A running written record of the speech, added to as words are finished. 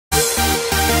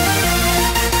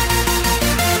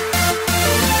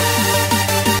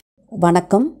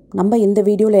வணக்கம். நம்ம இந்த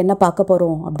வீடியோவில் என்ன பார்க்க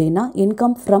போகிறோம் அப்படின்னா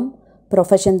இன்கம் ஃப்ரம்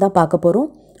ப்ரொஃபஷன் தான் பார்க்க போகிறோம்.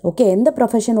 ஓகே, எந்த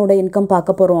ப்ரொஃபஷனோட இன்கம்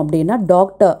பார்க்க போகிறோம் அப்படின்னா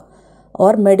டாக்டர்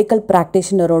ஆர் மெடிக்கல்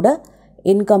ப்ராக்டிஷனரோட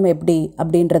இன்கம் எப்படி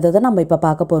அப்படின்றத தான் நம்ம இப்போ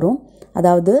பார்க்க போகிறோம்.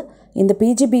 அதாவது இந்த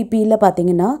பிஜிபிபியில்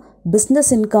பார்த்தீங்கன்னா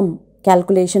பிஸ்னஸ் இன்கம்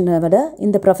கேல்குலேஷனை விட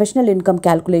இந்த ப்ரொஃபஷ்னல் இன்கம்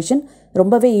கேல்குலேஷன்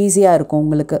ரொம்பவே ஈஸியாக இருக்கும்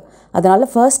உங்களுக்கு.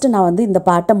 அதனால் ஃபர்ஸ்ட்டு நான் வந்து இந்த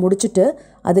பார்ட்டை முடிச்சுட்டு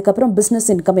அதுக்கப்புறம்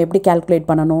பிஸ்னஸ் இன்கம் எப்படி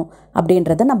கேல்குலேட் பண்ணணும்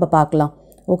அப்படின்றத நம்ம பார்க்கலாம்.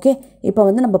 ஓகே, இப்போ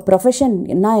வந்து நம்ம ப்ரொஃபஷன்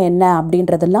என்ன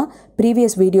அப்படின்றதெல்லாம்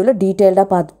ப்ரீவியஸ் வீடியோவில் டீட்டெயில்டாக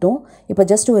பார்த்துட்டோம். இப்போ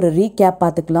ஜஸ்ட் ஒரு ரீகேப்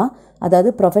பார்த்துக்கலாம். அதாவது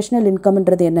ப்ரொஃபஷ்னல்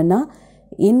இன்கம்ன்றது என்னென்னா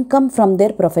income from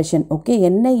there profession. Okay,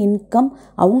 என்ன இன்கம்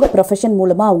அவங்க ப்ரொஃபஷன்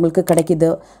மூலமாக அவங்களுக்கு கிடைக்கிது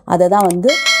அதை தான்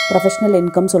வந்து ப்ரொஃபஷ்னல்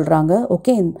இன்கம் சொல்கிறாங்க.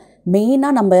 ஓகே,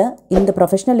 மெயினாக நம்ம இந்த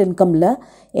ப்ரொஃபஷ்னல் இன்கமில்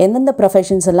எந்தெந்த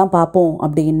ப்ரொஃபஷன்ஸ் எல்லாம் பார்ப்போம்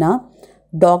அப்படின்னா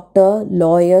doctor,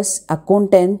 lawyers,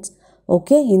 accountants,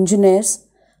 okay, engineers,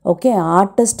 okay,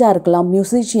 ஆர்டிஸ்ட்டாக இருக்கலாம்,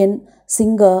 மியூசிஷியன்,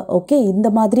 சிங்கர், ஓகே, இந்த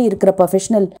மாதிரி இருக்கிற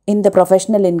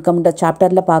ப்ரொஃபஷ்னல் இன்கம்ன்ற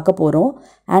சாப்டரில் பார்க்க போகிறோம்.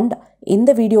 அண்ட்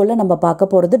இந்த வீடியோவில் நம்ம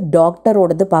பார்க்க போகிறது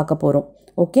டாக்டரோடது பார்க்க போகிறோம்.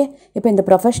 ஓகே, இப்போ இந்த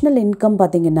ப்ரொஃபஷ்னல் இன்கம்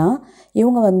பார்த்திங்கன்னா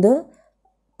இவங்க வந்து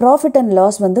ப்ராஃபிட் அண்ட்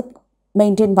லாஸ் வந்து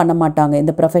மெயின்டைன் பண்ண மாட்டாங்க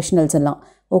இந்த ப்ரொஃபஷ்னல்ஸ் எல்லாம்.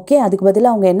 ஓகே, அதுக்கு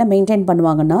பதிலாக அவங்க என்ன மெயின்டைன்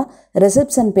பண்ணுவாங்கன்னா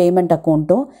receipts and payment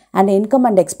அக்கௌண்ட்டும் and income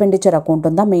and expenditure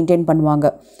அக்கௌண்ட்டும் தான் மெயின்டைன் பண்ணுவாங்க.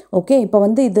 ஓகே, இப்போ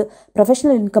வந்து இது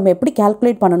ப்ரொஃபஷ்னல் இன்கம் எப்படி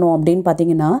கேல்குலேட் பண்ணணும் அப்படின்னு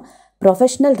பார்த்தீங்கன்னா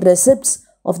professional receipts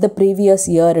of the previous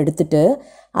year எடுத்துகிட்டு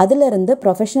அதிலிருந்து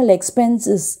professional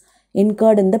expenses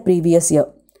incurred in the previous year.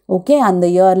 Okay, அந்த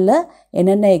இயரில்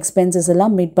என்னென்ன எக்ஸ்பென்சஸ்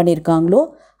எல்லாம் மீட் பண்ணியிருக்காங்களோ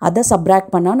அதை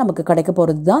சப்ராக்ட் பண்ணால் நமக்கு கிடைக்க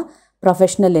போகிறது தான்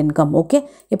ப்ரொஃபஷ்னல் இன்கம். ஓகே,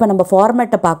 இப்போ நம்ம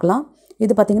ஃபார்மேட்டை பார்க்கலாம்.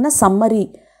 இது பார்த்திங்கன்னா சம்மரி,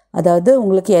 அதாவது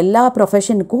உங்களுக்கு எல்லா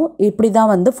ப்ரொஃபஷனுக்கும் இப்படி தான்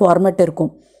வந்து ஃபார்மேட்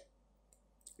இருக்கும்.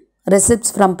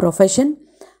 Receipts from profession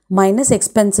minus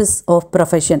expenses of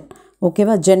profession.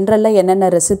 ஓகேவா, ஜென்ரலில் என்னென்ன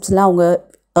ரெசிப்ட்ஸ்லாம் அவங்க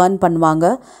ஏர்ன் பண்ணுவாங்க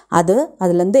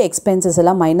அதுலேருந்து எக்ஸ்பென்சஸ்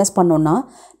எல்லாம் மைனஸ் பண்ணோன்னா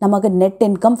நமக்கு நெட்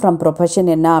இன்கம் ஃப்ரம் ப்ரொஃபஷன்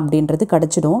என்ன அப்படின்றது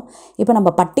கிடச்சிடும். இப்போ நம்ம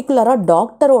பர்டிகுலராக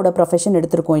டாக்டரோட ப்ரொஃபஷன்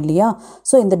எடுத்திருக்கோம் இல்லையா,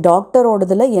 ஸோ இந்த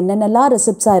டாக்டரோடதில் என்னென்னலாம்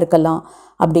ரெசிப்ட்ஸாக இருக்கலாம்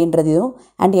அப்படின்றதையும்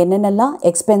அண்ட் என்னென்னலாம்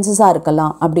எக்ஸ்பென்சஸாக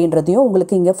இருக்கலாம் அப்படின்றதையும்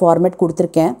உங்களுக்கு இங்கே ஃபார்மேட்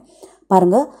கொடுத்துருக்கேன்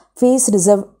பாருங்கள். Fees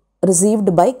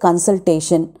received by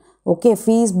consultation, okay,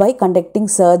 fees by conducting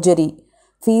surgery,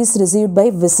 fees received by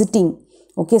visiting,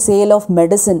 okay, sale of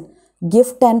medicine,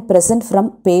 gift and present from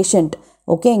patient.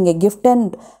 Okay, இங்கே கிஃப்ட்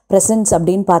அண்ட் ப்ரெசன்ட்ஸ்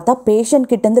அப்படின்னு பார்த்தா பேஷண்ட்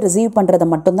கிட்டேருந்து ரிசீவ் பண்ணுறதை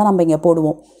மட்டும்தான் நம்ம இங்கே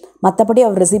போடுவோம். மற்றபடி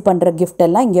அவர் ரிசீவ் பண்ணுற கிஃப்ட்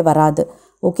எல்லாம் இங்கே வராது.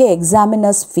 Okay,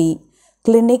 examiners fee,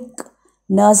 clinic,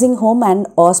 nursing home and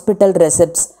hospital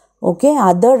receipts, okay,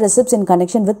 other receipts in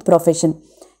connection with profession.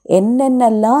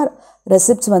 என்னென்னலாம்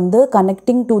ரெசிப்ட்ஸ் வந்து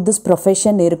கனெக்டிங் டு திஸ்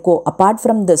ப்ரொஃபஷன் இருக்கோ அப்பார்ட்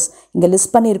ஃப்ரம் திஸ் இங்கே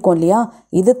லிஸ்ட் பண்ணியிருக்கோம் இல்லையா,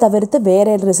 இது தவிர்த்து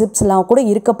வேறு ரெசிப்ட்ஸ்லாம் கூட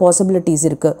இருக்க பாசிபிலிட்டிஸ்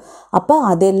இருக்குது. அப்போ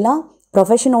அதெல்லாம்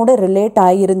ப்ரொஃபஷனோட ரிலேட்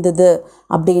ஆகியிருந்தது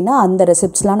அப்படின்னா அந்த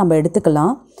ரெசிப்ட்ஸ்லாம் நம்ம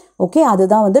எடுத்துக்கலாம். ஓகே,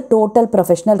 அதுதான் வந்து டோட்டல்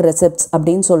ப்ரொஃபஷ்னல் ரெசிப்ட்ஸ்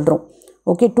அப்படின்னு சொல்கிறோம்.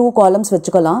 ஓகே, 2 காலம்ஸ்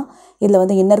வச்சுக்கலாம். இதில்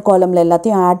வந்து இன்னர் காலமில்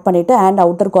எல்லாத்தையும் ஆட் பண்ணிவிட்டு அண்ட்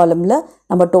அவுட்டர் காலமில்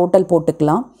நம்ம டோட்டல்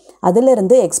போட்டுக்கலாம்.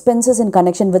 அதிலிருந்து expenses in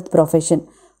connection with profession.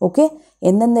 Okay,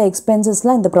 எந்தெந்த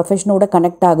எக்ஸ்பென்சஸ்லாம் இந்த ப்ரொஃபஷனோட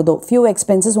கனெக்ட் ஆகுதோ ஃபியூ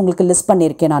எக்ஸ்பென்சஸ் உங்களுக்கு லிஸ்ட்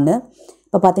பண்ணியிருக்கேன் நான்.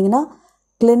 இப்போ பார்த்தீங்கன்னா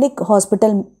clinic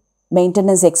hospital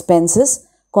maintenance expenses,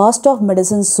 cost of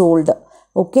medicine sold,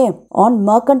 okay, on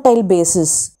mercantile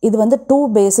basis. இது வந்து 2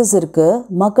 பேசிஸ் இருக்குது,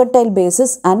 மர்கன்டைல்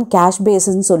பேசிஸ் அண்ட் கேஷ்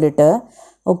பேசிஸ்ன்னு சொல்லிட்டு.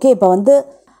 ஓகே, இப்போ வந்து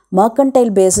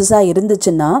மர்கன்டைல் பேசிஸாக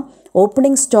இருந்துச்சுன்னா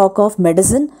opening stock of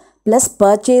medicine plus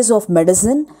purchase of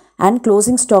medicine and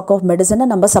closing stock of மெடிசனை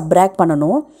நம்ம subtract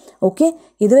பண்ணணும். Okay,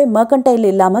 இதுவே மர்கன்டைல்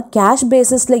இல்லாமல் கேஷ்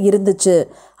பேசிஸில் இருந்துச்சு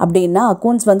அப்படின்னா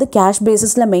அக்கௌண்ட்ஸ் வந்து கேஷ்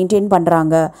பேசிஸில் மெயின்டைன்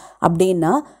பண்ணுறாங்க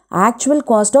அப்படின்னா actual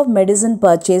cost of medicine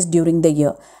purchase during the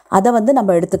year அதை வந்து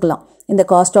நம்ம எடுத்துக்கலாம் இந்த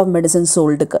காஸ்ட் ஆஃப் மெடிசன்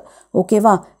சோல்டுக்கு.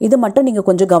 ஓகேவா, இது மட்டும் நீங்கள்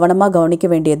கொஞ்சம் கவனமாக கவனிக்க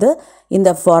வேண்டியது இந்த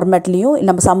ஃபார்மேட்லேயும்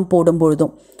நம்ம some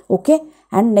போடும்பொழுதும். Okay,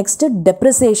 and next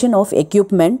depreciation of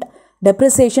equipment,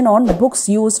 depreciation on books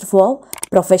used for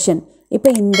profession. இப்போ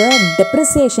இந்த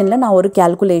டெப்ரிசியேஷனில் நான் ஒரு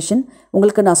கேல்குலேஷன்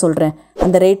உங்களுக்கு நான் சொல்கிறேன்.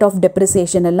 அந்த ரேட் ஆஃப்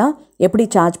டெப்ரிசியேஷன் எல்லாம் எப்படி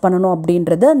சார்ஜ் பண்ணணும்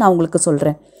அப்படின்றத நான் உங்களுக்கு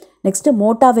சொல்கிறேன். Next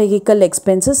motor vehicle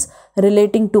expenses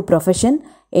relating to profession,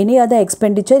 any other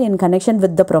expenditure in connection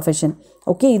with the profession.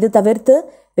 Okay, இது தவிர்த்து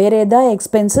வேறு எதாவது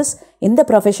எக்ஸ்பென்சஸ் இந்த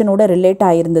ப்ரொஃபஷனோட ரிலேட்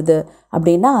ஆகிருந்தது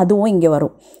அப்படின்னா அதுவும் இங்கே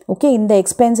வரும். ஓகே, இந்த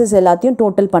எக்ஸ்பென்சஸ் எல்லாத்தையும்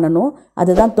டோட்டல் பண்ணணும்,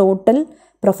 அதுதான் டோட்டல்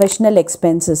ப்ரொஃபஷ்னல்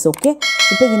எக்ஸ்பென்சஸ். ஓகே,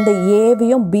 இப்போ இந்த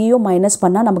ஏவையும் பியும் மைனஸ்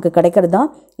பண்ணால் நமக்கு கிடைக்கிறது தான்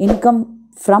இன்கம்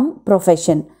ஃப்ரம்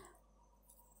ப்ரொஃபஷன்.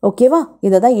 ஓகேவா,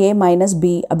 இதை தான் ஏ மைனஸ்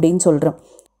பி அப்படின்னு சொல்கிறோம்.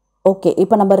 ஓகே,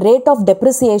 இப்போ நம்ம ரேட் ஆஃப்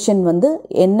டெப்ரிசியேஷன் வந்து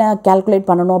என்ன கேல்குலேட்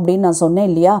பண்ணணும் அப்படின்னு நான் சொன்னேன்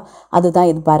இல்லையா, அதுதான்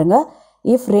இது பாருங்கள்.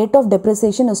 if rate of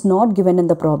depreciation is not given in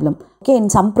the problem. Okay, in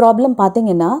some problem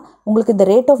பார்த்தீங்கன்னா உங்களுக்கு இந்த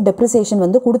rate of depreciation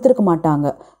வந்து கொடுத்துருக்க மாட்டாங்க.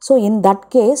 ஸோ in that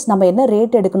case நம்ம என்ன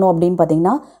ரேட் எடுக்கணும் அப்படின்னு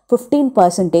பார்த்தீங்கன்னா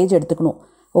 15% எடுத்துக்கணும்.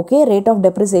 ஓகே, ரேட் ஆஃப்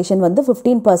டெப்ரிசியேஷன் வந்து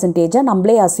 15%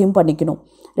 நம்மளே அசியூம் பண்ணிக்கணும்.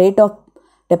 ரேட் ஆஃப்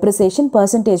டெப்ரிசியேஷன்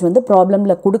பர்சன்டேஜ் வந்து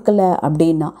ப்ராப்ளமில் கொடுக்கல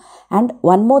அப்படின்னா. அண்ட்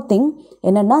ஒன் மோர் திங்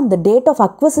என்னென்னா, இந்த date of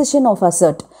acquisition of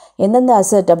assert, எந்தெந்த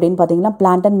அசர்ட் அப்படின்னு பார்த்தீங்கன்னா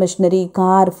plant and machinery,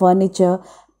 car, furniture,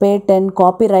 pattern,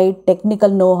 copyright,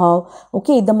 technical நோஹாவ்,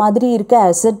 okay, இந்த மாதிரி இருக்க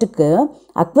அசட்டுக்கு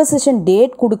அக்வசிஷன்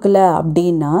டேட் கொடுக்கல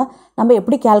அப்படின்னா நம்ம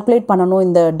எப்படி கால்குலேட் பண்ணணும்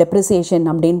இந்த டெப்ரிசியேஷன்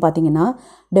அப்படின்னு பார்த்தீங்கன்னா,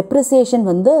 டெப்ரிசியேஷன்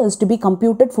வந்து is to be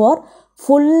computed for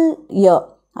full year.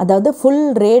 அதாவது ஃபுல்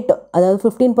ரேட், அதாவது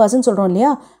 15% சொல்கிறோம் இல்லையா,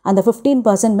 அந்த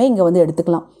 15% இங்கே வந்து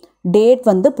எடுத்துக்கலாம். டேட்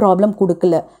வந்து ப்ராப்ளம்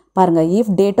கொடுக்கல பாருங்கள்.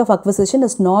 If date of acquisition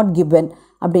is not given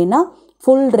அப்படின்னா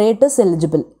full rate is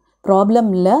eligible.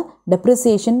 ப்ராப்ளமில்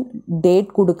depreciation date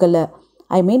கொடுக்கல,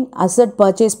 ஐ மீன் அசட்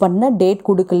பர்ச்சேஸ் பண்ண டேட்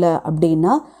கொடுக்கல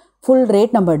அப்படின்னா ஃபுல்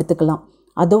ரேட் நம்ம எடுத்துக்கலாம்.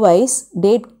 அதர்வைஸ்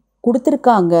டேட்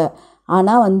கொடுத்துருக்காங்க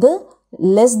ஆனால் வந்து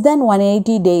லெஸ் தென்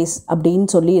 180 days அப்படின்னு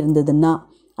சொல்லி இருந்ததுன்னா,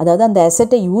 அதாவது அந்த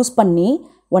அசட்டை யூஸ் பண்ணி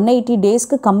 180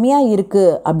 daysக்கு கம்மியாக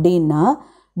இருக்குது அப்படின்னா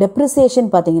டெப்ரிசியேஷன்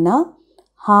பார்த்தீங்கன்னா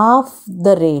half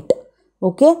the rate.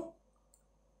 Okay,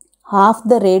 half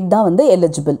the rate தான் வந்து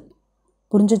எலிஜிபிள்.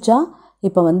 புரிஞ்சுச்சா?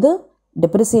 இப்போ வந்து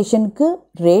டெப்ரிசியேஷனுக்கு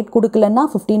ரேட் கொடுக்கலன்னா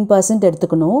 15%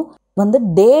 எடுத்துக்கணும். வந்து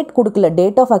டேட் கொடுக்கல,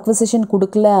 டேட் ஆஃப் அக்விசிஷன்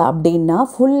கொடுக்கல அப்படின்னா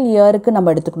ஃபுல் இயருக்கு நம்ம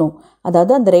எடுத்துக்கணும்.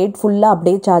 அதாவது அந்த ரேட் ஃபுல்லாக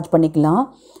அப்படியே சார்ஜ் பண்ணிக்கலாம்.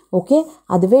 ஓகே,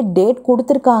 அதுவே டேட்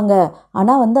கொடுத்துருக்காங்க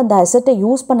ஆனால் வந்து அந்த அசட்டை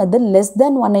யூஸ் பண்ணது லெஸ்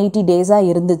தென் 180 days-ஆக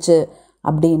இருந்துச்சு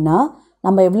அப்படின்னா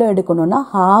நம்ம எவ்வளோ எடுக்கணும்னா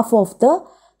half ஆஃப் த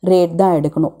ரேட் தான்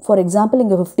எடுக்கணும். ஃபார் எக்ஸாம்பிள்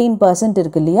இங்கே 15%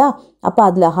 இருக்குது இல்லையா, அப்போ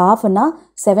அதில் ஹாஃப்னா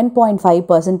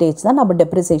 7.5% தான் நம்ம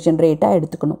டெப்ரிசியேஷன் ரேட்டாக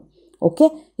எடுத்துக்கணும். ஓகே,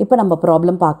 இப்போ நம்ம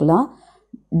ப்ராப்ளம் பார்க்கலாம்.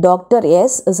 Dr.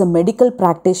 S is a medical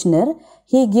practitioner.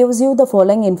 He gives you the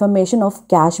following information of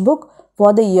cash book for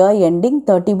the year ending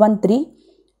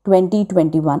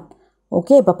 31/3/2021.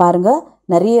 Okay, இப்போ பாருங்கள்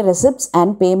நிறைய ரெசிப்ட்ஸ்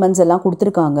அண்ட் பேமெண்ட்ஸ் எல்லாம்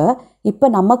கொடுத்துருக்காங்க. இப்போ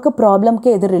நமக்கு ப்ராப்ளம்க்கு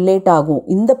எது ரிலேட் ஆகும்,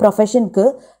 இந்த ப்ரொஃபஷனுக்கு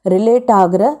ரிலேட்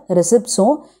ஆகிற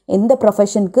ரெசிப்ட்ஸும் இந்த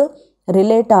ப்ரொஃபஷனுக்கு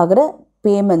ரிலேட் ஆகிற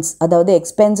பேமெண்ட்ஸ், அதாவது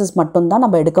எக்ஸ்பென்சஸ் மட்டும்தான்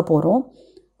நம்ம எடுக்க போகிறோம்.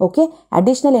 ஓகே,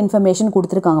 அடிஷ்னல் இன்ஃபர்மேஷன்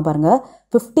கொடுத்துருக்காங்க பாருங்கள்.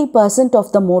 50%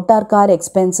 of the motor car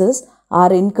expenses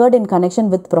R incurred in connection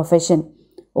with profession.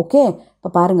 Okay, இப்போ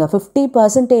பாருங்கள்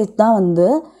 50% தான் வந்து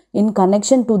இன்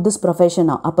கனெக்ஷன் டு திஸ்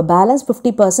ப்ரொஃபஷனா. அப்போ பேலன்ஸ்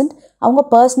 50% அவங்க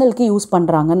பர்சனலுக்கு யூஸ்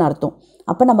பண்ணுறாங்கன்னு அர்த்தம்.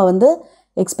 அப்போ நம்ம வந்து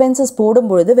எக்ஸ்பென்சஸ்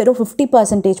போடும்பொழுது வெறும்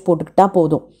 50% போட்டுக்கிட்டா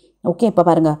போதும். ஓகே, இப்போ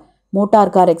பாருங்கள்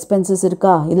மோட்டார் கார் எக்ஸ்பென்சஸ்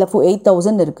இருக்கா, இதில்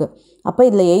 8,000 இருக்குது. அப்போ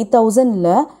இதில் 8,000ல்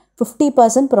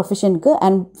 50% ப்ரொஃபஷனுக்கு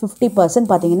அண்ட் 50%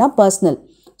 பார்த்தீங்கன்னா பர்சனல்.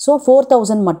 ஸோ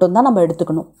 4,000 மட்டும்தான் நம்ம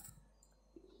எடுத்துக்கணும்.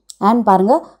 அண்ட்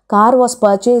பாருங்கள், car was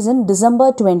purchase in December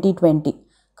 2020.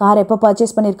 Car எப்போ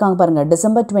பர்ச்சேஸ் பண்ணியிருக்காங்க பாருங்கள்,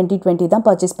 December 2020 தான்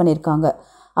பர்ச்சேஸ் பண்ணியிருக்காங்க.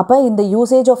 அப்போ இந்த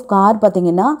யூசேஜ் ஆஃப் கார்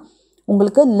பார்த்தீங்கன்னா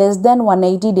உங்களுக்கு லெஸ் தென்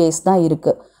 180 days தான்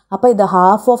இருக்குது. அப்போ இது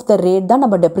half ஆஃப் த ரேட் தான்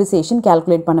நம்ம டெப்ரிசியேஷன்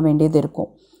கால்குலேட் பண்ண வேண்டியது இருக்கும்.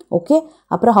 ஓகே,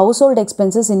 அப்புறம் house hold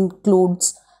expenses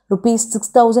includes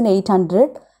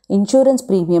 ₹6,800 insurance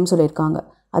premium சொல்லியிருக்காங்க.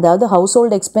 அதாவது ஹவுஸ்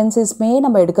ஹோல்டு எக்ஸ்பென்சஸ்மே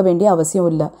நம்ம எடுக்க வேண்டிய அவசியம்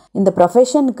இல்லை, இந்த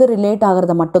ப்ரொஃபஷனுக்கு ரிலேட்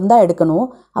ஆகிறத மட்டும்தான் எடுக்கணும்.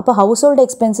 அப்போ ஹவுஸ் ஹோல்டு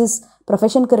எக்ஸ்பென்சஸ்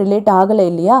ப்ரொஃபஷனுக்கு ரிலேட் ஆகலை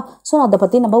இல்லையா, ஸோ அதை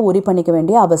பற்றி நம்ம ஒரி பண்ணிக்க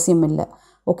வேண்டிய அவசியம் இல்லை.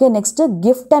 Okay, next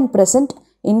gift and present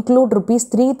include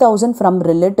 ₹3,000 from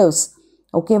relatives.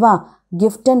 ஓகேவா,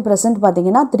 கிஃப்ட் அண்ட் ப்ரெசென்ட்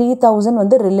பார்த்தீங்கன்னா 3,000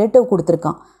 வந்து ரிலேட்டிவ்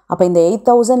கொடுத்துருக்கான். அப்போ இந்த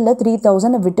 8,000ல்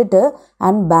 3,000 விட்டுட்டு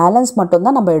அண்ட் பேலன்ஸ்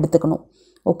மட்டும்தான் நம்ம எடுத்துக்கணும்.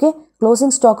 Okay,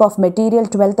 closing stock of material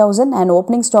 12,000 and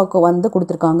opening stock வந்து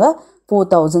கொடுத்துருக்காங்க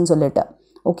 4,000 சொல்லிட்டு.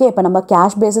 ஓகே, இப்போ நம்ம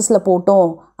கேஷ் பேசிஸில்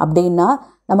போட்டோம் அப்படின்னா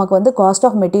நமக்கு வந்து காஸ்ட்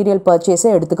ஆஃப் மெட்டீரியல் பர்ச்சேஸை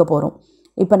எடுத்துக்க போகிறோம்.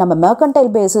 இப்போ நம்ம மெர்கன்டைல்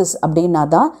பேசிஸ் அப்படின்னா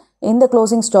தான் இந்த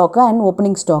க்ளோசிங் ஸ்டாக்கை அண்ட்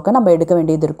ஓப்பனிங் ஸ்டாக்கை நம்ம எடுக்க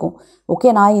வேண்டியது இருக்கும். ஓகே,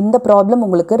 நான் இந்த ப்ராப்ளம்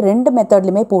உங்களுக்கு 2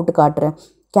 மெத்தட்லையுமே போட்டு காட்டுறேன்.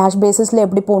 கேஷ் பேசிஸில்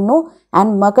எப்படி போடணும்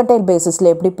அண்ட் மெர்கன்டைல்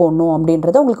பேசிஸில் எப்படி போடணும்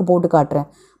அப்படின்றத உங்களுக்கு போட்டு காட்டுறேன்.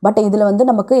 பட் இதில் வந்து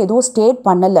நமக்கு எதுவும் ஸ்டேட்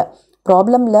பண்ணலை.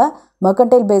 ப்ராப்ளமில்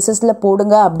மெர்கன்டைல் பேசிஸில்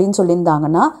போடுங்க அப்படின்னு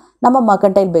சொல்லியிருந்தாங்கன்னா நம்ம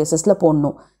மெர்கன்டைல் பேசிஸில்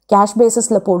போடணும், கேஷ்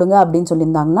பேசிஸில் போடுங்க அப்படின்னு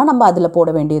சொல்லியிருந்தாங்கன்னா நம்ம அதில் போட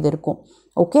வேண்டியது இருக்கும்.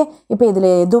 ஓகே, இப்போ இதில்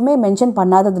எதுவுமே மென்ஷன்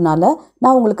பண்ணாததுனால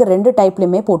நான் உங்களுக்கு 2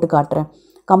 டைப்லையுமே போட்டு காட்டுறேன்.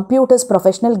 Computers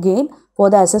professional gain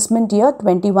for the assessment year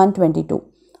 21-22.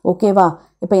 ஓகேவா,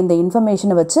 இப்போ இந்த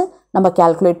இன்ஃபர்மேஷனை வச்சு நம்ம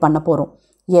கால்குலேட் பண்ண போகிறோம்.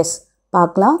 எஸ்,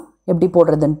 பார்க்கலாம் எப்படி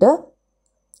போடுறதுன்ட்டு.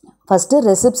 ஃபஸ்ட்டு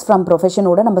ரெசிப்ட்ஸ் ஃப்ரம்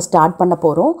ப்ரொஃபஷனோட நம்ம ஸ்டார்ட் பண்ண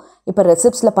போகிறோம். இப்போ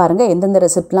ரெசிப்ட்ஸில் பாருங்கள் எந்தெந்த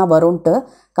ரெசிப்ட்லாம் வரும்ன்ட்டு.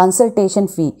 கன்சல்டேஷன்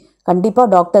ஃபீ, கண்டிப்பாக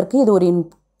டாக்டருக்கு இது ஒரு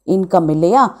இன்கம்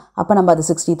இல்லையா, அப்போ நம்ம அது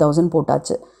 60,000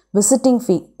 போட்டாச்சு. விசிட்டிங்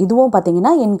ஃபீ, இதுவும்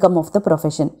பார்த்தீங்கன்னா இன்கம் ஆஃப் த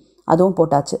ப்ரொஃபஷன், அதுவும்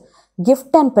போட்டாச்சு.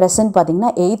 கிஃப்ட் அண்ட் ப்ரெசன்ட்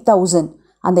பார்த்தீங்கன்னா 8,000.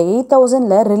 அந்த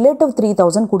 8,000ல் ரிலேட்டிவ்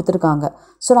 3,000 கொடுத்துருக்காங்க.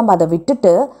 ஸோ நம்ம அதை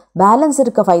விட்டுட்டு பேலன்ஸ்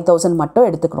இருக்க 5,000 மட்டும்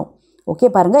எடுத்துக்கிறோம். ஓகே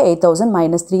பாருங்கள், 8,000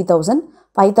 மைனஸ் 3,000,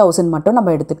 5,000 மட்டும்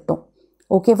நம்ம எடுத்துக்கிட்டோம்.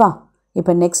 ஓகேவா?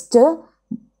 இப்போ நெக்ஸ்ட்டு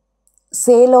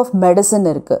சேல் ஆஃப் மெடிசன்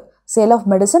இருக்குது. Sale of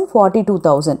medicine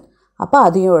 42,000. அப்போ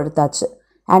அதையும் எடுத்தாச்சு.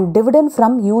 அண்ட் டிவிடெண்ட்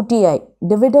ஃப்ரம் யூடிஐ,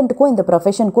 டிவிடெண்ட்டுக்கும் இந்த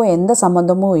ப்ரொஃபஷனுக்கும் எந்த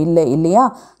சம்மந்தமும் இல்லை இல்லையா?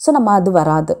 ஸோ நம்ம அது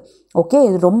வராது. ஓகே,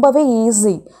 இது ரொம்பவே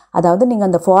ஈஸி. அதாவது நீங்கள்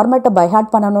அந்த ஃபார்மேட்டை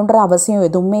பைஹார்ட் பண்ணணுன்ற அவசியம்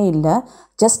எதுவுமே இல்லை.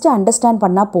 ஜஸ்ட் அண்டர்ஸ்டாண்ட்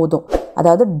பண்ணால் போதும்.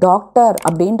 அதாவது டாக்டர்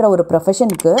அப்படின்ற ஒரு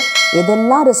ப்ரொஃபஷனுக்கு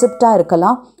எதெல்லாம் ரிசிப்டாக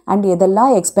இருக்கலாம் அண்ட்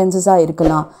எதெல்லாம் எக்ஸ்பென்சஸாக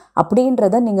இருக்கலாம்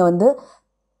அப்படின்றத நீங்கள் வந்து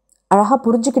அழகாக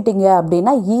புரிஞ்சுக்கிட்டீங்க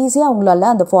அப்படின்னா ஈஸியாக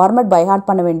உங்களால் அந்த ஃபார்மேட் பைஹார்ட்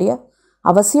பண்ண வேண்டிய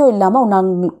அவசியம் இல்லாமல்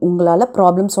உங்களால்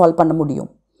ப்ராப்ளம் சால்வ் பண்ண முடியும்.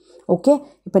 ஓகே,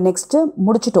 இப்போ நெக்ஸ்ட்டு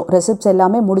முடிச்சிட்டோம், ரெசிப்ட்ஸ்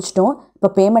எல்லாமே முடிச்சிட்டோம். இப்போ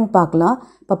பேமெண்ட் பார்க்கலாம்.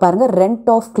 இப்போ பாருங்கள், ரெண்ட்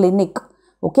ஆஃப் கிளினிக்.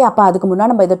 ஓகே, அப்போ அதுக்கு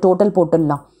முன்னாடி நம்ம இதை டோட்டல்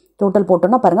போட்டுடலாம். டோட்டல்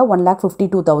போட்டோன்னா பாருங்கள்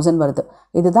 1,52,000 வருது.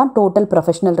 இதுதான் டோட்டல்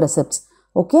ப்ரொஃபஷனல் ரெசிப்ட்ஸ்.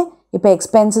 ஓகே, இப்போ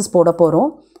எக்ஸ்பென்சஸ் போட போகிறோம்.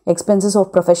 எக்ஸ்பென்சஸ்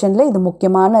ஆஃப் ப்ரொஃபஷனில் இது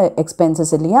முக்கியமான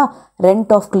எக்ஸ்பென்சஸ் இல்லையா?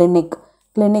 Rent of clinic,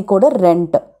 கிளினிக்கோட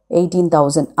rent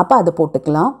 18,000. அப்போ அது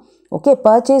போட்டுக்கலாம். Okay,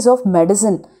 purchase of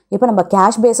medicine. இப்போ நம்ம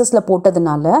கேஷ் பேஸஸில்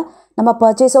போட்டதுனால நம்ம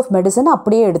பர்ச்சேஸ் ஆஃப் மெடிசன்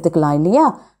அப்படியே எடுத்துக்கலாம் இல்லையா?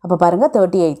 அப்போ பாருங்கள்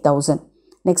 38,000.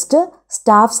 Next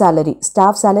staff salary.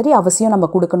 Staff salary அவசியம் நம்ம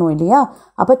கொடுக்கணும் இல்லையா?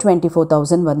 அப்போ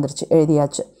 24,000 வந்துருச்சு,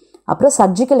 எழுதியாச்சு. அப்புறம்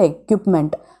சர்ஜிக்கல்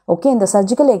எக்யூப்மெண்ட். ஓகே, இந்த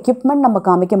சர்ஜிக்கல் எக்யூப்மெண்ட் நம்ம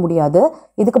காமிக்க முடியாது.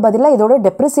 இதுக்கு பதிலாக இதோட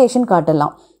டெப்ரிசியேஷன்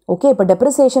காட்டலாம். ஓகே, இப்போ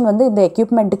டெப்ரிசியேஷன் வந்து இந்த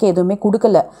எக்யூப்மெண்ட்டுக்கு எதுவுமே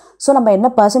கொடுக்கல. ஸோ நம்ம என்ன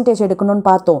பர்சன்டேஜ் எடுக்கணும்னு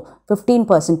பார்த்தோம்,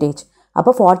 15%.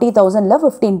 அப்போ 40,000ல்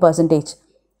 15%.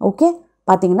 ஓகே,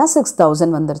 பார்த்தீங்கன்னா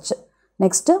 6,000 வந்துருச்சு.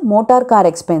 Next motor car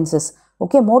expenses.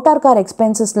 Okay, motor car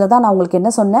எக்ஸ்பென்சஸில் தான் நான் உங்களுக்கு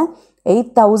என்ன சொன்னேன்,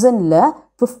 8,000ல்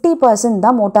 50%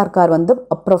 தான் மோட்டார் கார் வந்து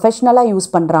ப்ரொஃபஷ்னலாக யூஸ்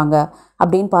பண்ணுறாங்க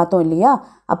அப்படின்னு பார்த்தோம் இல்லையா?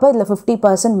 அப்போ இதில்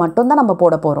 50% மட்டும்தான் நம்ம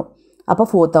போட போகிறோம். அப்போ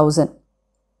 4,000.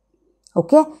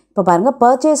 ஓகே, இப்போ பாருங்கள்,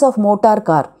 purchase of motor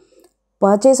car.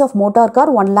 Purchase of motor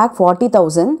car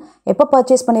 1,40,000. எப்போ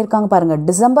பர்ச்சேஸ் பண்ணியிருக்காங்க பாருங்கள்,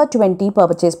 December 20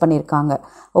 பர்ச்சேஸ் பண்ணியிருக்காங்க.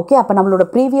 ஓகே, அப்போ நம்மளோட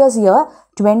ப்ரீவியஸ் இயர்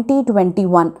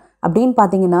 2021 அப்படின்னு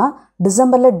பார்த்தீங்கன்னா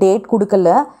டிசம்பரில் டேட் கொடுக்கல.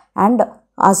 அண்ட்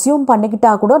அஸ்யூம்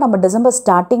பண்ணிக்கிட்டால் கூட நம்ம டிசம்பர்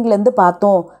ஸ்டார்டிங்லேருந்து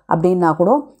பார்த்தோம் அப்படின்னா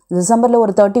கூட டிசம்பரில்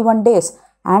ஒரு 31 days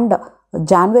அண்ட்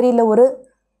ஜான்வரியில் ஒரு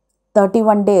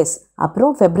 31 days,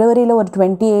 அப்புறம் ஃபெப்ரவரியில் ஒரு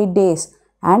 28 days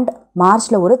அண்ட்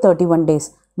மார்ச்சில் ஒரு 31 days.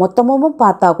 மொத்தமும்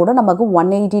பார்த்தா கூட நமக்கு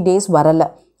 180 days வரலை,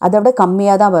 அதை விட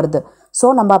கம்மியாக தான் வருது. ஸோ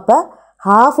நம்ம அப்போ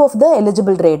half of the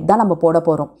eligible rate தான் நம்ம போட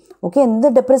போகிறோம். ஓகே, எந்த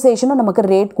டெப்ரிசியேஷனும் நமக்கு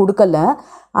ரேட் கொடுக்கல.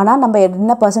 ஆனால் நம்ம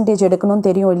என்ன பர்சன்டேஜ் எடுக்கணும்னு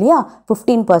தெரியும் இல்லையா?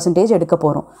 15% எடுக்க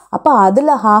போகிறோம். அப்போ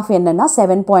அதில் half என்னென்னா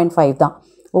 7.5 தான்.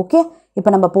 ஓகே, இப்போ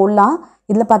நம்ம போடலாம்.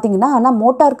 இதில் பார்த்தீங்கன்னா ஆனால்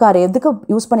மோட்டார் கார் எதுக்கு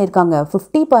யூஸ் பண்ணியிருக்காங்க,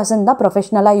 50% தான்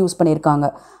ப்ரொஃபஷ்னலாக யூஸ் பண்ணியிருக்காங்க.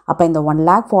 அப்போ இந்த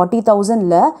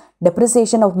 1,40,000ல்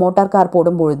டெப்ரிசியேஷன் ஆஃப் மோட்டார் கார்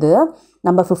போடும்பொழுது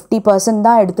நம்ம 50%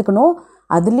 தான் எடுத்துக்கணும்.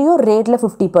 அதுலேயும் ரேட்டில்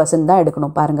 50% தான்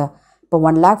எடுக்கணும். பாருங்கள், இப்போ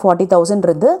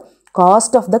 1,40,000ன்றது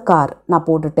காஸ்ட் ஆஃப் த கார் நான்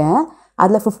போட்டுட்டேன்.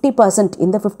 அதில் 50%,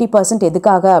 இந்த 50%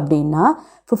 எதுக்காக அப்படின்னா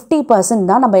 50%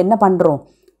 தான் நம்ம என்ன பண்ணுறோம்,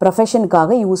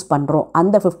 ப்ரொஃபஷனுக்காக யூஸ் பண்ணுறோம்.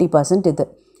 அந்த 50% இது.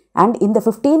 அண்ட் இந்த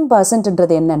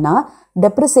 15%ன்றது என்னென்னா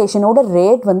டெப்ரிசியேஷனோட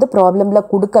ரேட் வந்து ப்ராப்ளமில்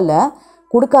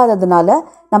கொடுக்காததுனால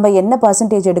நம்ம என்ன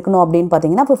பர்சன்டேஜ் எடுக்கணும் அப்படின்னு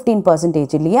பார்த்தீங்கன்னா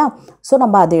 15% இல்லையா? ஸோ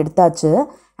நம்ம அதை எடுத்தாச்சு.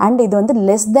 அண்ட் இது வந்து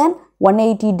லெஸ் தேன்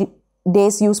 180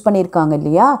 days யூஸ் பண்ணியிருக்காங்க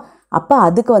இல்லையா? அப்போ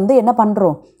அதுக்கு வந்து என்ன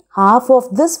பண்ணுறோம், half ஆஃப்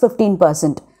திஸ்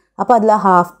 15%. அப்போ அதில்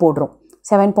half போடுறோம்.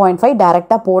 7.5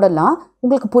 டைரெக்டாக போடலாம்,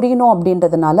 உங்களுக்கு புரியணும்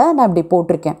அப்படின்றதுனால நான் இப்படி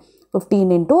போட்டிருக்கேன்.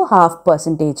 15 into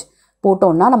 ½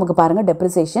 போட்டோன்னா நமக்கு பாருங்கள்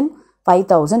டெப்ரிசியேஷன்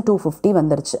 5,250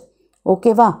 வந்துருச்சு.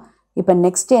 ஓகேவா? இப்போ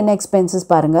நெக்ஸ்ட் என்ன எக்ஸ்பென்சஸ்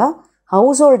பாருங்கள்,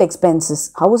 house hold expenses.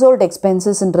 House hold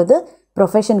எக்ஸ்பென்சஸ்ன்றது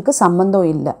ப்ரொஃபஷனுக்கு சம்மந்தம்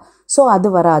இல்லை. ஸோ அது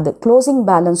வராது. க்ளோசிங்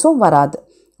பேலன்ஸும் வராது.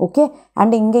 ஓகே,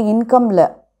 அண்ட் இங்கே இன்கமில்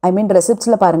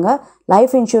ரெசிப்ட்ஸில் பாருங்கள்,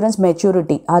 லைஃப் இன்சூரன்ஸ்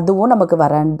மெச்சூரிட்டி அதுவும் நமக்கு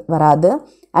வராது.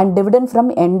 அண்ட் டிவிடெண்ட் ஃப்ரம்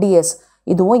என்டிஎஸ்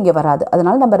இதுவும் இங்கே வராது.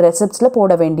 அதனால் நம்ம ரெசிப்ட்ஸில்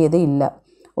போட வேண்டியது இல்லை.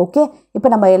 ஓகே, இப்போ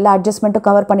நம்ம எல்லா அட்ஜஸ்ட்மெண்ட்டும்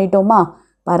கவர் பண்ணிட்டோமா?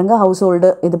 பாருங்கள், ஹவுஸ் ஹோல்டு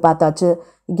இது பார்த்தாச்சு,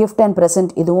 கிஃப்ட் அண்ட்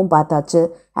ப்ரெசன்ட் இதுவும் பார்த்தாச்சு,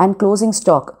 அண்ட் க்ளோசிங்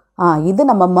ஸ்டாக். இது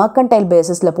நம்ம மர்கன்டைல்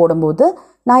பேசிஸில் போடும்போது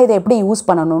நான் இதை எப்படி யூஸ்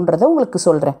பண்ணணுன்றதை உங்களுக்கு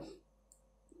சொல்கிறேன்.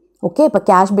 ஓகே, இப்போ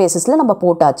கேஷ் பேசிஸில் நம்ம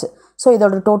போட்டாச்சு. ஸோ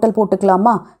இதோட டோட்டல்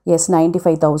போட்டுக்கலாமா? எஸ்,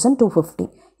 95,250.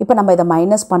 இப்போ நம்ம இதை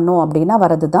மைனஸ் பண்ணோம் அப்படின்னா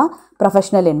வரது தான்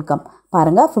ப்ரொஃபஷ்னல் இன்கம்.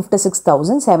 பாருங்கள்,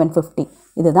 56,750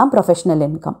 இதுதான் ப்ரொஃபஷ்னல்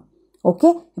இன்கம். ஓகே,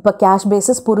 இப்போ கேஷ்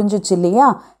பேசிஸ் புரிஞ்சிச்சு இல்லையா?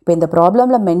 இப்போ இந்த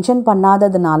ப்ராப்ளமில் மென்ஷன்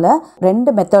பண்ணாததுனால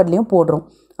 2 மெத்தட்லேயும் போடுறோம்.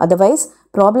 அதர்வைஸ்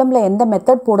ப்ராப்ளமில் எந்த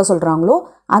மெத்தட் போட சொல்கிறாங்களோ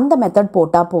அந்த மெத்தட்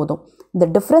போட்டால் போதும். இந்த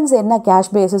டிஃப்ரென்ஸ் என்ன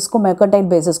கேஷ் பேசிஸ்க்கும் மெர்கன்டைல்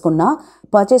பேசிஸ்க்குன்னா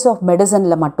பர்ச்சேஸ் ஆஃப்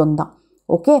மெடிசனில் மட்டும்தான்.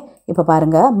 ஓகே, இப்போ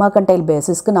பாருங்கள், மெர்கன்டைல்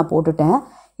பேசிஸ்க்கு நான் போட்டுட்டேன்.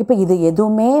 இப்போ இது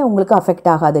எதுவுமே உங்களுக்கு அஃபெக்ட்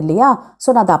ஆகாது இல்லையா? ஸோ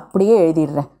நான் அதை அப்படியே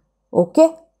எழுதிடுறேன். ஓகே,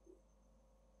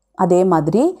 அதே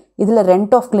மாதிரி இதில்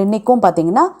ரெண்ட் ஆஃப் கிளினிக்கும்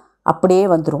பார்த்தீங்கன்னா அப்படியே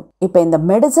வந்துடும். இப்போ இந்த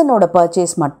மெடிசனோட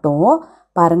பர்ச்சேஸ் மட்டும்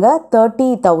பாருங்கள்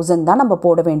 30,000 தான் நம்ம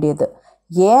போட வேண்டியது.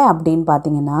 ஏன் அப்படின்னு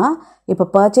பார்த்தீங்கன்னா இப்போ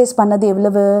பர்ச்சேஸ் பண்ணது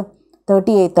எவ்வளவு?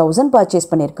 38,000 பர்ச்சேஸ்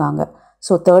பண்ணியிருக்காங்க.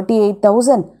 So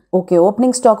 38,000 okay.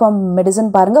 Opening stock of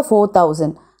medicine பாருங்கள்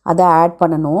 4,000, அதை ஆட்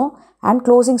பண்ணணும். And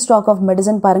closing stock of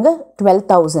medicine பாருங்கள்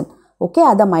 12,000. ஓகே,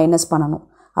 அதை மைனஸ் பண்ணணும்.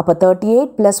 அப்போ 38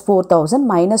 + 4,000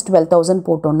 - 12,000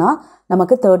 போட்டோன்னா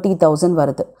நமக்கு 30,000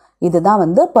 வருது. இதுதான்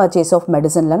வந்து பர்ச்சேஸ் ஆஃப்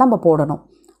மெடிசனில் நம்ம போடணும்.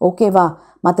 ஓகேவா?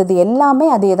 மற்றது எல்லாமே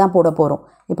அதே தான் போட போகிறோம்.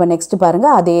 இப்போ நெக்ஸ்ட்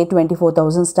பாருங்கள், அதே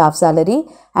 24,000 ஸ்டாஃப் சேலரி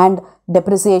அண்ட்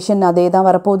டெப்ரிசியேஷன் அதே தான்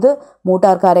வரப்போகுது.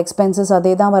 மோட்டார் கார் எக்ஸ்பென்சஸ்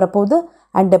அதே தான் வரப்போகுது.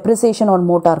 அண்ட் டெப்ரிசியேஷன் ஆன்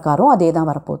மோட்டார் காரும் அதே தான்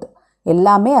வரப்போகுது.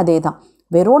 எல்லாமே அதே தான்.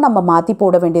 வெறும் நம்ம மாற்றி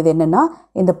போட வேண்டியது என்னென்னா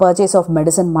இந்த பர்ச்சேஸ் ஆஃப்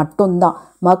மெடிசன் மட்டும்தான்.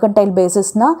 மெர்கன்டைல்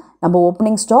பேசிஸ்னால் நம்ம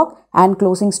ஓப்பனிங் ஸ்டாக் அண்ட்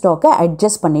க்ளோசிங் ஸ்டாக்கை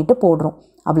அட்ஜஸ்ட் பண்ணிவிட்டு போடுறோம்,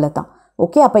 அவ்வளோதான்.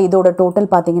 ஓகே, அப்போ இதோட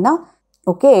டோட்டல் பார்த்தீங்கன்னா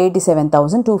ஓகே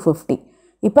 87,250.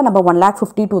 இப்போ நம்ம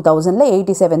 1,52,000ல்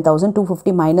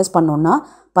 87,250 மைனஸ் பண்ணோன்னா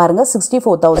பாருங்கள்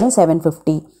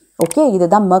 64,750. ஓகே,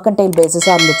 இதுதான் மெர்கன்டைல்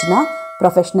பேசிஸாக இருந்துச்சுன்னா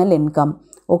ப்ரொஃபஷ்னல் இன்கம்.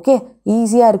 ஓகே,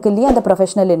 ஈஸியாக இருக்குது இல்லையா அந்த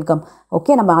ப்ரொஃபஷ்னல் இன்கம்?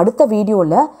 ஓகே, நம்ம அடுத்த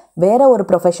வீடியோவில் வேறு ஒரு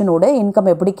ப்ரொஃபஷனோட இன்கம்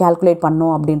எப்படி கால்குலேட்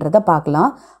பண்ணோம் அப்படின்றத பார்க்கலாம்.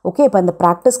 ஓகே, இப்போ இந்த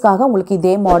ப்ராக்டிஸ்க்காக உங்களுக்கு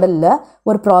இதே மாடலில்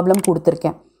ஒரு ப்ராப்ளம்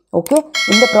கொடுத்துருக்கேன். ஓகே,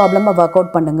 இந்த ப்ராப்ளமை ஒர்க்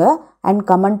அவுட் பண்ணுங்கள் அண்ட்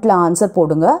கமெண்ட்டில் ஆன்சர்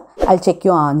போடுங்க. I'll check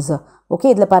your answer. Okay,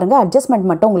 இதில் பாருங்கள் அட்ஜஸ்ட்மெண்ட்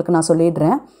மட்டும் உங்களுக்கு நான்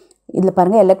சொல்லிடுறேன். இதில்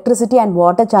பாருங்கள் electricity and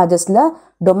water சார்ஜஸில்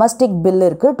domestic bill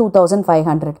இருக்குது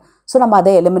 2,500. ஸோ நம்ம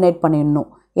அதை எலிமினேட் பண்ணிடணும்.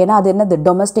 ஏன்னா அது என்னது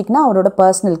டொமஸ்டிக்னா அவரோட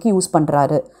பர்சனலுக்கு யூஸ்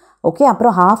பண்ணுறாரு. ஓகே,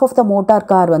 அப்புறம் half of the motor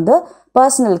car வந்து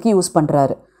பர்சனலுக்கு யூஸ்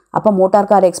பண்ணுறாரு. அப்போ மோட்டார்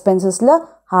கார் எக்ஸ்பென்சஸில்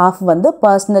ஹாஃப் வந்து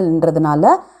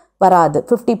பர்சனல்ன்றதுனால வராது,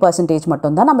 50%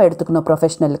 மட்டும்தான் நம்ம எடுத்துக்கணும்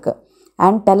ப்ரொஃபஷ்னலுக்கு.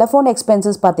 அண்ட் டெலிஃபோன்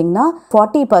எக்ஸ்பென்சஸ் பார்த்திங்கன்னா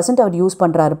 40% அவர் யூஸ்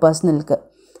பண்ணுறாரு பர்சனலுக்கு.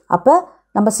 அப்போ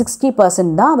நம்ம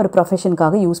 60% தான் அவர்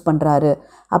ப்ரொஃபஷனுக்காக யூஸ் பண்ணுறாரு.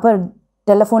 அப்போ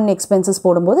டெலிஃபோன் எக்ஸ்பென்சஸ்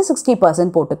போடும்போது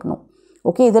 60% போட்டுக்கணும்.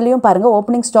 ஓகே, இதுலேயும் பாருங்கள்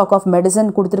ஓப்பனிங் ஸ்டாக் ஆஃப்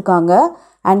மெடிசன் கொடுத்துருக்காங்க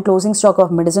and closing stock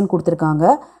of medicine கொடுத்துருக்காங்க.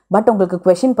 பட் உங்களுக்கு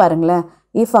கொஷின் பாருங்களேன்,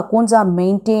 if accounts are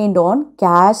maintained on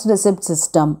cash receipt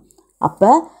system, அப்போ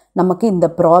நமக்கு இந்த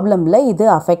ப்ராப்ளமில் இது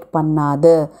அஃபெக்ட்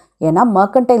பண்ணாது. ஏன்னா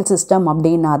மெர்கன்டைல் சிஸ்டம்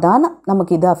அப்படின்னா தான்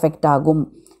நமக்கு இது அஃபெக்ட் ஆகும்.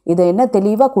 இதை என்ன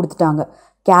தெளிவாக கொடுத்துட்டாங்க,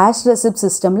 கேஷ் ரெசிப்ட்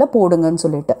சிஸ்டமில் போடுங்கன்னு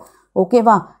சொல்லிட்டு.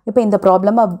 ஓகேவா? இப்போ இந்த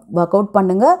ப்ராப்ளமை ஒர்க் அவுட்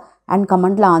பண்ணுங்கள் அண்ட்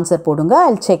கமெண்ட்டில் ஆன்சர் போடுங்க.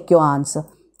 I'll check your answer.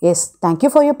 Yes, thank you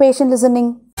for your patient listening.